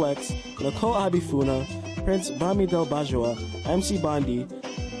 Slim Flex, Nicole Abifuna, Prince Bamidele Bajwa, MC Bondi,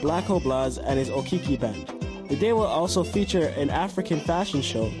 Black Oblaz, and his Okiki band. The day will also feature an African fashion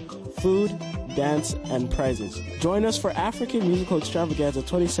show, food, dance, and prizes. Join us for African Musical Extravaganza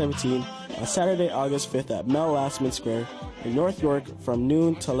 2017 on Saturday, August 5th at Mel Lastman Square in North York from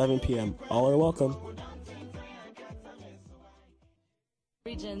noon to 11 p.m. All are welcome.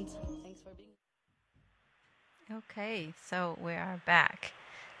 Regent, thanks for being here. Okay, so we are back.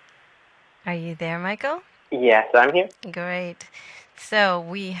 Are you there, Michael? Yes, I'm here. Great. So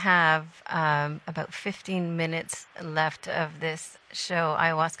we have about 15 minutes left of this show,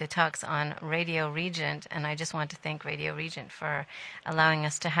 Ayahuasca Talks, on Radio Regent, and I just want to thank Radio Regent for allowing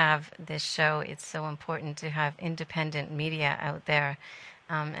us to have this show. It's so important to have independent media out there,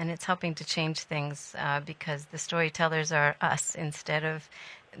 and it's helping to change things because the storytellers are us instead of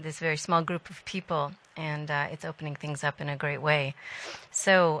this very small group of people, and it's opening things up in a great way.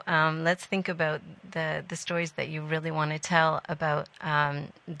 So let's think about the stories that you really want to tell about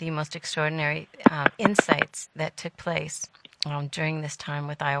the most extraordinary insights that took place during this time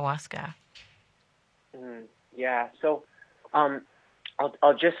with ayahuasca. Yeah, so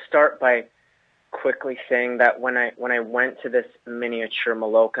I'll just start by quickly saying that when I went to this miniature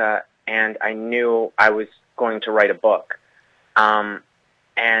Maloka, and I knew I was going to write a book,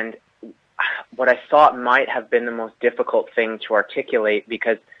 and what I thought might have been the most difficult thing to articulate,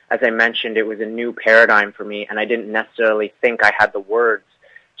 because, as I mentioned, it was a new paradigm for me, and I didn't necessarily think I had the words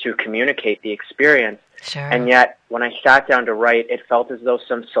to communicate the experience. Sure. And yet, when I sat down to write, it felt as though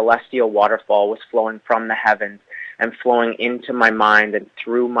some celestial waterfall was flowing from the heavens and flowing into my mind and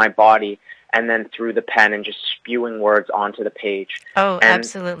through my body, and then through the pen, and just spewing words onto the page. Oh,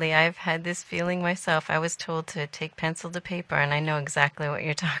 absolutely. I've had this feeling myself. I was told to take pencil to paper, and I know exactly what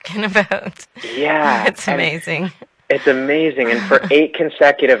you're talking about. Yeah. It's amazing. It's amazing. And for 8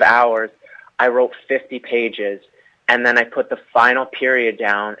 consecutive hours, I wrote 50 pages, and then I put the final period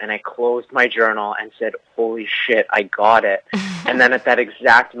down, and I closed my journal and said, holy shit, I got it. And then at that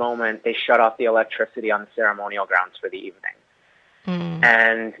exact moment, they shut off the electricity on the ceremonial grounds for the evening.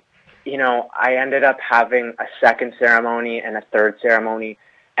 And you know, I ended up having a second ceremony and a third ceremony,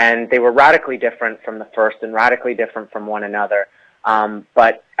 and they were radically different from the first and radically different from one another.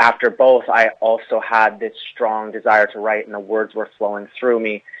 But after both, I also had this strong desire to write, and the words were flowing through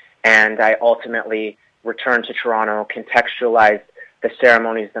me. And I ultimately returned to Toronto, contextualized the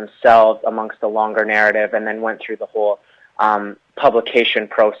ceremonies themselves amongst the longer narrative, and then went through the whole publication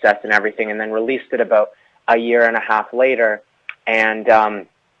process and everything, and then released it about a year and a half later. And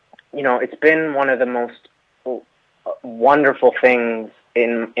you know, it's been one of the most wonderful things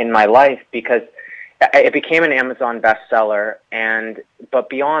in my life, because it became an Amazon bestseller. But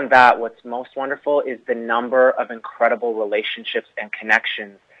beyond that, what's most wonderful is the number of incredible relationships and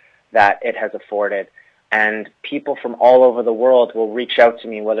connections that it has afforded. And people from all over the world will reach out to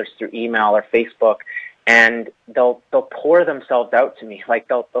me, whether it's through email or Facebook, and they'll pour themselves out to me. Like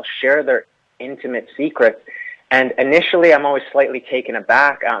they'll share their intimate secrets. And initially, I'm always slightly taken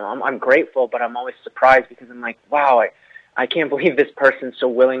aback. I'm grateful, but I'm always surprised, because I'm like, wow, I can't believe this person's so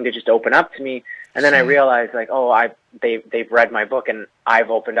willing to just open up to me. And then I realized, like, oh, they've read my book, and I've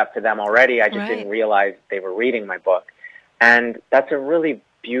opened up to them already. I just didn't realize they were reading my book. And that's a really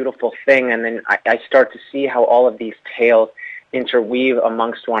beautiful thing. And then I start to see how all of these tales interweave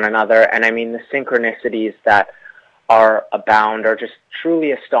amongst one another. And I mean, the synchronicities that are abound are just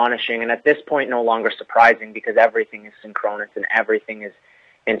truly astonishing, and at this point no longer surprising, because everything is synchronous and everything is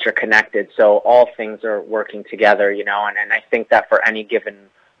interconnected. So all things are working together, you know, and I think that for any given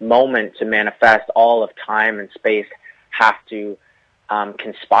moment to manifest, all of time and space have to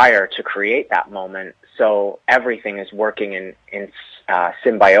conspire to create that moment. So everything is working in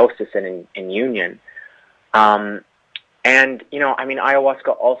symbiosis and in union. And,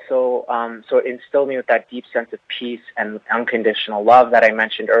 ayahuasca also, so it instilled me with that deep sense of peace and unconditional love that I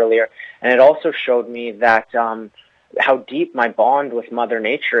mentioned earlier. And it also showed me that how deep my bond with Mother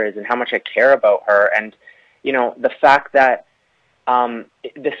Nature is and how much I care about her. And, the fact that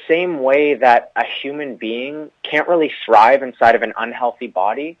the same way that a human being can't really thrive inside of an unhealthy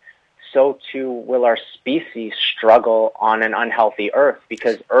body, so too will our species struggle on an unhealthy earth,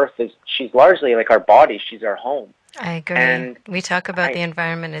 because she's largely like our body, she's our home. I agree. And we talk about the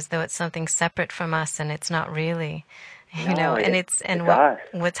environment as though it's something separate from us, and it's not really.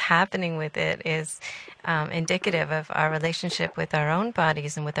 What's happening with it is indicative of our relationship with our own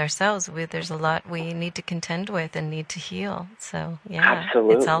bodies and with ourselves. There's a lot we need to contend with and need to heal. So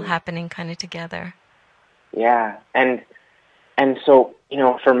absolutely. It's all happening kind of together. Yeah, and so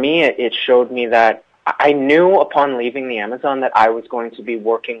for me, it showed me that I knew upon leaving the Amazon that I was going to be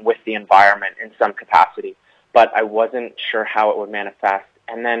working with the environment in some capacity, but I wasn't sure how it would manifest.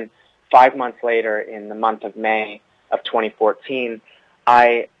 And then 5 months later, in the month of May of 2014,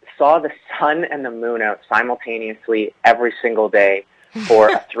 I saw the sun and the moon out simultaneously every single day for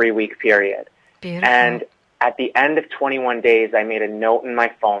a 3-week period. Beautiful. And at the end of 21 days, I made a note in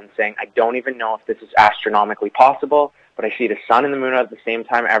my phone saying, I don't even know if this is astronomically possible, but I see the sun and the moon out at the same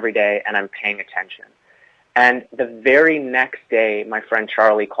time every day, and I'm paying attention. And the very next day, my friend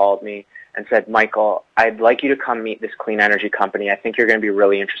Charlie called me and said, Michael, I'd like you to come meet this clean energy company. I think you're going to be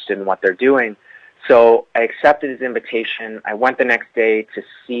really interested in what they're doing. So I accepted his invitation. I went the next day to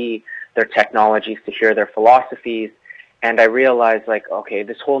see their technologies, to hear their philosophies, and I realized, okay,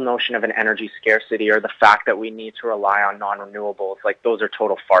 this whole notion of an energy scarcity, or the fact that we need to rely on non-renewables, those are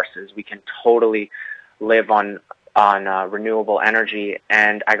total farces. We can totally live on renewable energy.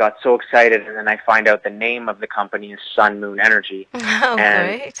 And I got so excited, and then I find out the name of the company is Sun Moon Energy. Oh,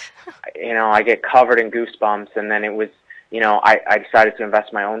 and, great. I get covered in goosebumps, and then it was, I decided to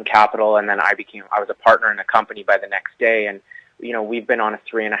invest my own capital, and then I was a partner in the company by the next day. And, we've been on a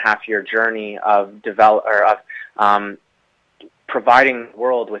 3.5-year journey of providing the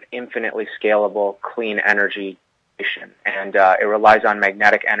world with infinitely scalable, clean energy generation. And it relies on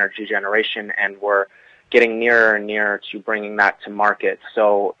magnetic energy generation, and we're getting nearer and nearer to bringing that to market.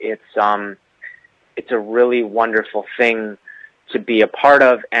 So it's a really wonderful thing to be a part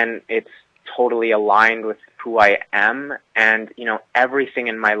of, and it's totally aligned with who I am. And, everything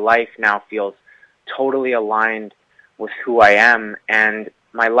in my life now feels totally aligned with who I am. And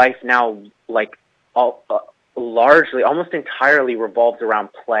my life now, largely, almost entirely revolves around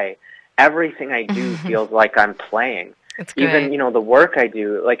play. Everything I do feels like I'm playing. It's great. Even, the work I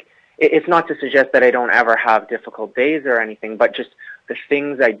do, it's not to suggest that I don't ever have difficult days or anything, but just the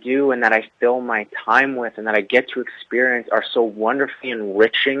things I do and that I fill my time with and that I get to experience are so wonderfully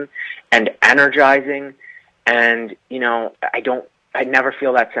enriching and energizing. And, I never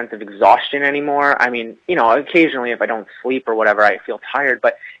feel that sense of exhaustion anymore. I mean, occasionally if I don't sleep or whatever, I feel tired,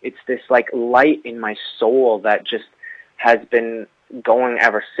 but it's this light in my soul that just has been going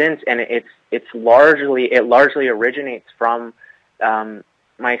ever since. And it largely originates from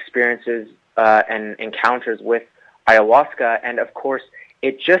my experiences and encounters with ayahuasca. And of course,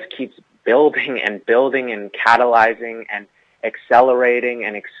 it just keeps building and building and catalyzing and accelerating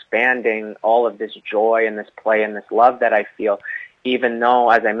and expanding all of this joy and this play and this love that I feel, even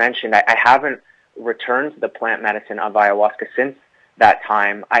though, as I mentioned, I haven't returned to the plant medicine of ayahuasca since that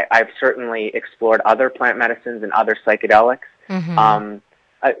time. I've certainly explored other plant medicines and other psychedelics,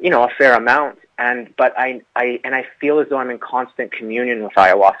 a fair amount. But I feel as though I'm in constant communion with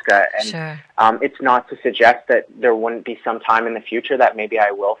ayahuasca. And sure. It's not to suggest that there wouldn't be some time in the future that maybe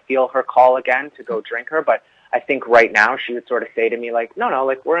I will feel her call again to go drink her. But I think right now she would sort of say to me,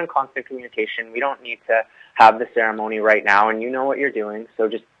 no, we're in constant communication. We don't need to have the ceremony right now, and you know what you're doing, so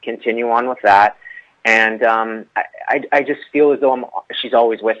just continue on with that. And I just feel as though she's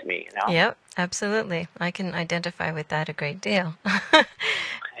always with me. Yep, absolutely. I can identify with that a great deal.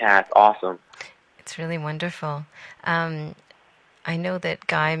 Yeah, it's awesome. It's really wonderful. I know that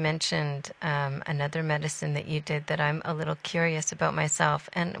Guy mentioned another medicine that you did that I'm a little curious about myself,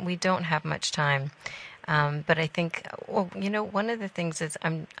 and we don't have much time. But I think, one of the things is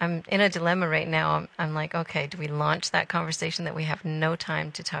I'm in a dilemma right now. I'm like, okay, do we launch that conversation that we have no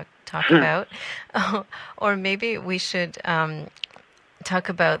time to talk about, or maybe we should talk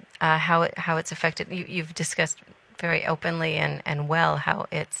about how it's affected. You've discussed very openly and well how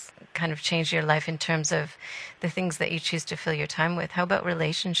it's kind of changed your life in terms of the things that you choose to fill your time with. How about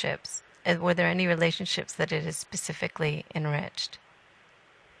relationships? Were there any relationships that it has specifically enriched?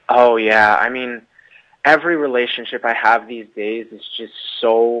 Oh, yeah. I mean, every relationship I have these days is just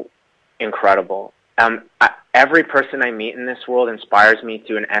so incredible. Every person I meet in this world inspires me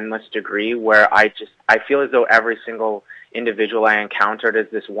to an endless degree, where I feel as though every single individual I encountered is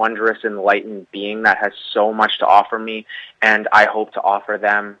this wondrous, enlightened being that has so much to offer me, and I hope to offer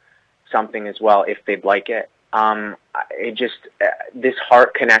them something as well if they'd like it. This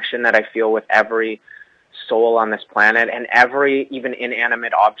heart connection that I feel with every soul on this planet and every even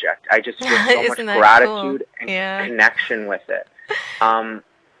inanimate object. I just feel so much gratitude cool? and connection with it.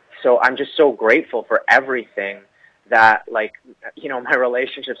 So I'm just so grateful for everything that, like, you know, my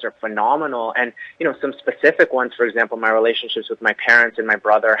relationships are phenomenal. And, you know, some specific ones, for example, my relationships with my parents and my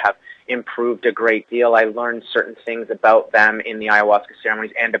brother have improved a great deal. I learned certain things about them in the ayahuasca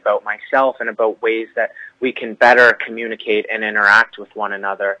ceremonies and about myself and about ways that we can better communicate and interact with one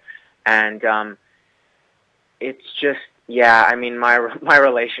another. And it's just, yeah, I mean, my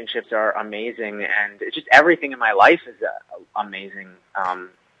relationships are amazing, and just everything in my life is amazing.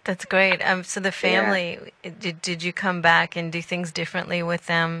 That's great. So the family, did you come back and do things differently with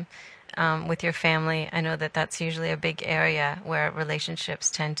them, with your family? I know that that's usually a big area where relationships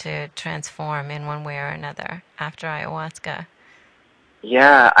tend to transform in one way or another after ayahuasca.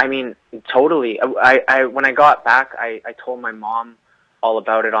 Yeah, I mean, totally. I when I got back, I told my mom all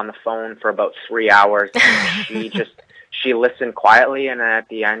about it on the phone for about 3 hours. And she listened quietly, and at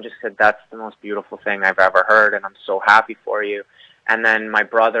the end just said, "That's the most beautiful thing I've ever heard, and I'm so happy for you." And then my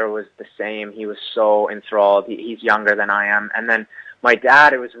brother was the same. He was so enthralled. He's younger than I am. And then my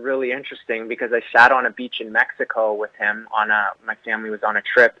dad, it was really interesting because I sat on a beach in Mexico with him my family was on a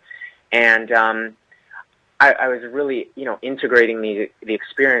trip, and I was really, you know, integrating the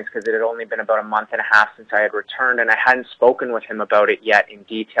experience because it had only been about a month and a half since I had returned, and I hadn't spoken with him about it yet in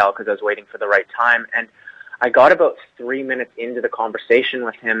detail because I was waiting for the right time. And I got about 3 minutes into the conversation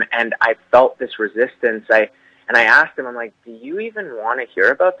with him, and I felt this resistance. And I asked him, I'm like, "Do you even want to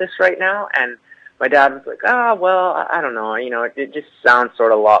hear about this right now?" And my dad was like, well, I don't know. You know, it just sounds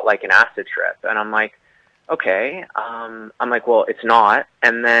sort of a lot like an acid trip. And I'm like, okay. I'm like, well, it's not.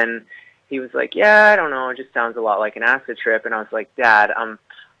 And then he was like, yeah, I don't know. It just sounds a lot like an acid trip. And I was like, Dad,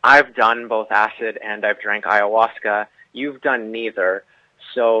 I've done both acid and I've drank ayahuasca. You've done neither.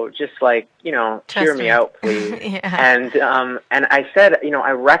 So just, like, you know, hear me out, please. Yeah. And I said, you know,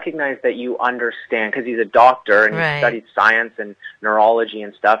 I recognize that you understand, because he's a doctor and he studied science and neurology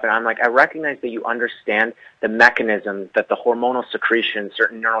and stuff. And I'm like, I recognize that you understand the mechanisms, that the hormonal secretions,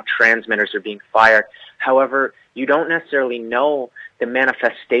 certain neurotransmitters are being fired. However, you don't necessarily know the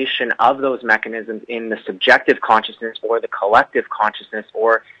manifestation of those mechanisms in the subjective consciousness or the collective consciousness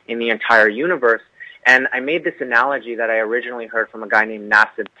or in the entire universe. And I made this analogy that I originally heard from a guy named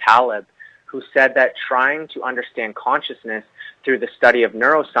Nassim Taleb, who said that trying to understand consciousness through the study of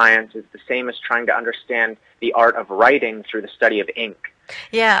neuroscience is the same as trying to understand the art of writing through the study of ink.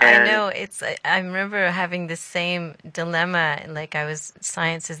 Yeah, I know. I remember having the same dilemma. Like,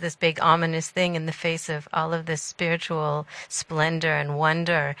 science is this big ominous thing in the face of all of this spiritual splendor and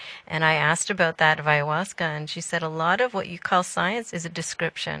wonder. And I asked about that of ayahuasca, and she said a lot of what you call science is a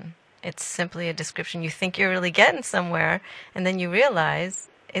description. It's simply a description. You think you're really getting somewhere, and then you realize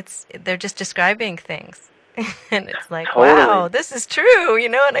they're just describing things. And it's like, wow, this is true, you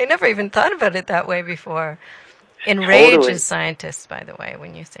know, and I never even thought about it that way before. Enrages scientists, by the way,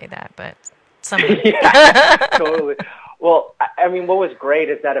 when you say that, but yeah, totally. Well, I mean, what was great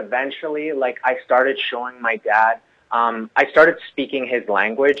is that eventually, like, I started showing my dad, I started speaking his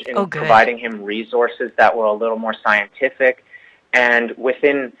language and providing him resources that were a little more scientific, and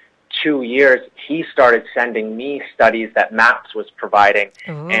within 2 years, he started sending me studies that MAPS was providing.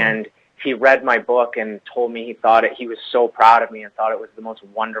 Ooh. And he read my book and told me he was so proud of me and thought it was the most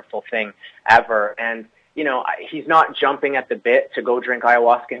wonderful thing ever. And, you know, he's not jumping at the bit to go drink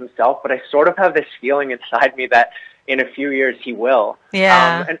ayahuasca himself, but I sort of have this feeling inside me that in a few years he will.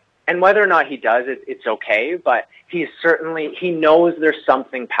 Yeah. And whether or not he does, it's okay, but he knows there's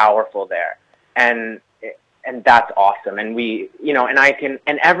something powerful there. And that's awesome. And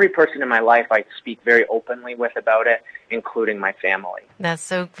and every person in my life I speak very openly with about it, including my family. That's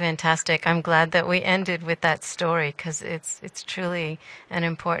so fantastic. I'm glad that we ended with that story, because it's truly an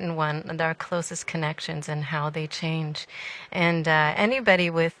important one, and our closest connections and how they change. And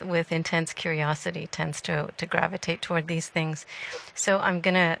anybody with intense curiosity tends to gravitate toward these things. So I'm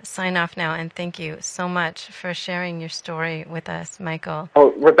going to sign off now, and thank you so much for sharing your story with us, Michael.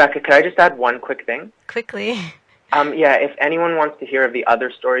 Oh, Rebecca, could I just add one quick thing? Quickly. If anyone wants to hear of the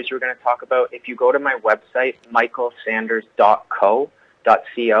other stories you're going to talk about, if you go to my website, michaelsanders.co,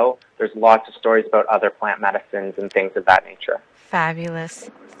 there's lots of stories about other plant medicines and things of that nature. Fabulous.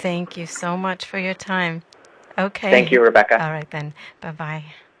 Thank you so much for your time. Okay. Thank you, Rebecca. All right, then. Bye-bye.